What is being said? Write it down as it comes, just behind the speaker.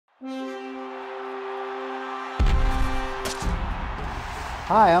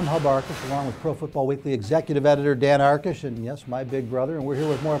Hi, I'm Hub Arkush, along with Pro Football Weekly executive editor Dan Arkush, and yes, my big brother, and we're here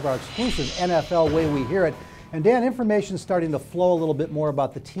with more of our exclusive NFL Way We Hear It. And Dan, information's starting to flow a little bit more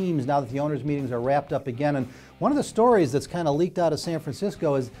about the teams now that the owners' meetings are wrapped up again. And one of the stories that's kind of leaked out of San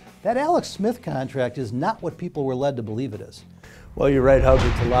Francisco is that Alex Smith contract is not what people were led to believe it is. Well, you're right, Hub.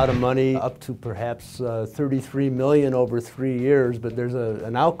 It's a lot of money, up to perhaps $33 million over 3 years, but there's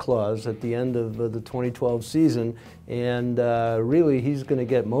an out clause at the end of the 2012 season, and really he's going to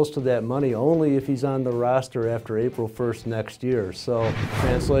get most of that money only if he's on the roster after April 1st next year. So,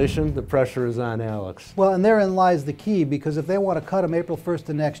 translation, the pressure is on Alex. Well, and therein lies the key, because if they want to cut him April 1st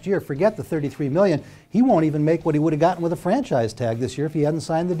of next year, forget the $33 million, he won't even make what he would have gotten with a franchise tag this year if he hadn't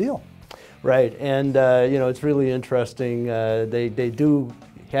signed the deal. Right, and you know, it's really interesting. They do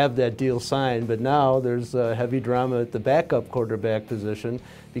have that deal signed, but now there's heavy drama at the backup quarterback position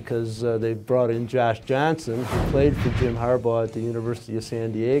because they've brought in Josh Johnson, who played for Jim Harbaugh at the University of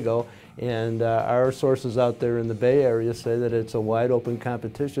San Diego, and our sources out there in the Bay Area say that it's a wide open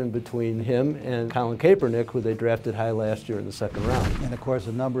competition between him and Colin Kaepernick, who they drafted high last year in the second round. And of course,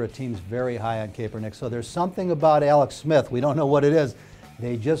 a number of teams very high on Kaepernick. So there's something about Alex Smith, we don't know what it is.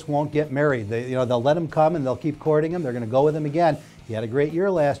 They just won't get married. They'll let him come and they'll keep courting him. They're going to go with him again. He had a great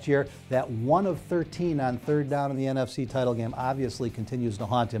year last year. That 1 of 13 on third down in the NFC title game obviously continues to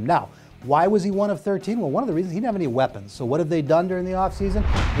haunt him. Now, why was he 1 of 13? Well, one of the reasons, he didn't have any weapons. So what have they done during the offseason?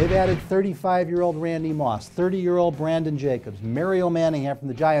 They've added 35-year-old Randy Moss, 30-year-old Brandon Jacobs, Mario Manningham from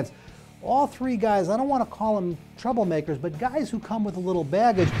the Giants. All three guys, I don't want to call them troublemakers, but guys who come with a little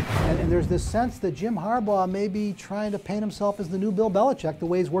baggage. And there's this sense that Jim Harbaugh may be trying to paint himself as the new Bill Belichick the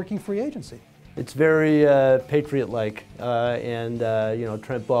way he's working free agency. It's very Patriot-like, and you know,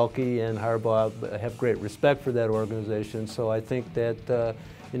 Trent Baalke and Harbaugh have great respect for that organization. So I think that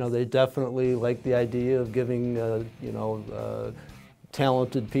you know, they definitely like the idea of giving you know,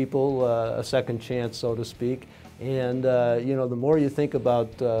 talented people a second chance, so to speak. And you know, the more you think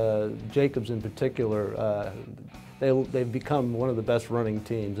about Jacobs in particular, they've become one of the best running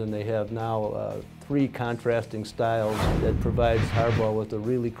teams, and they have now 3 contrasting styles that provides Harbaugh with a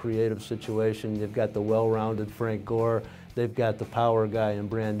really creative situation. They've got the well-rounded Frank Gore, they've got the power guy in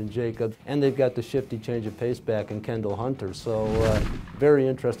Brandon Jacobs, and they've got the shifty change of pace back in Kendall Hunter. So very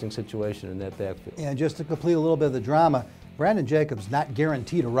interesting situation in that backfield. And just to complete a little bit of the drama, Brandon Jacobs not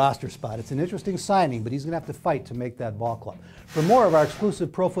guaranteed a roster spot. It's an interesting signing, but he's going to have to fight to make that ball club. For more of our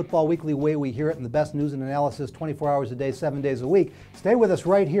exclusive Pro Football Weekly Way We Hear It and the best news and analysis 24 hours a day, 7 days a week, stay with us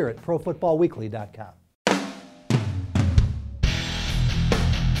right here at ProFootballWeekly.com.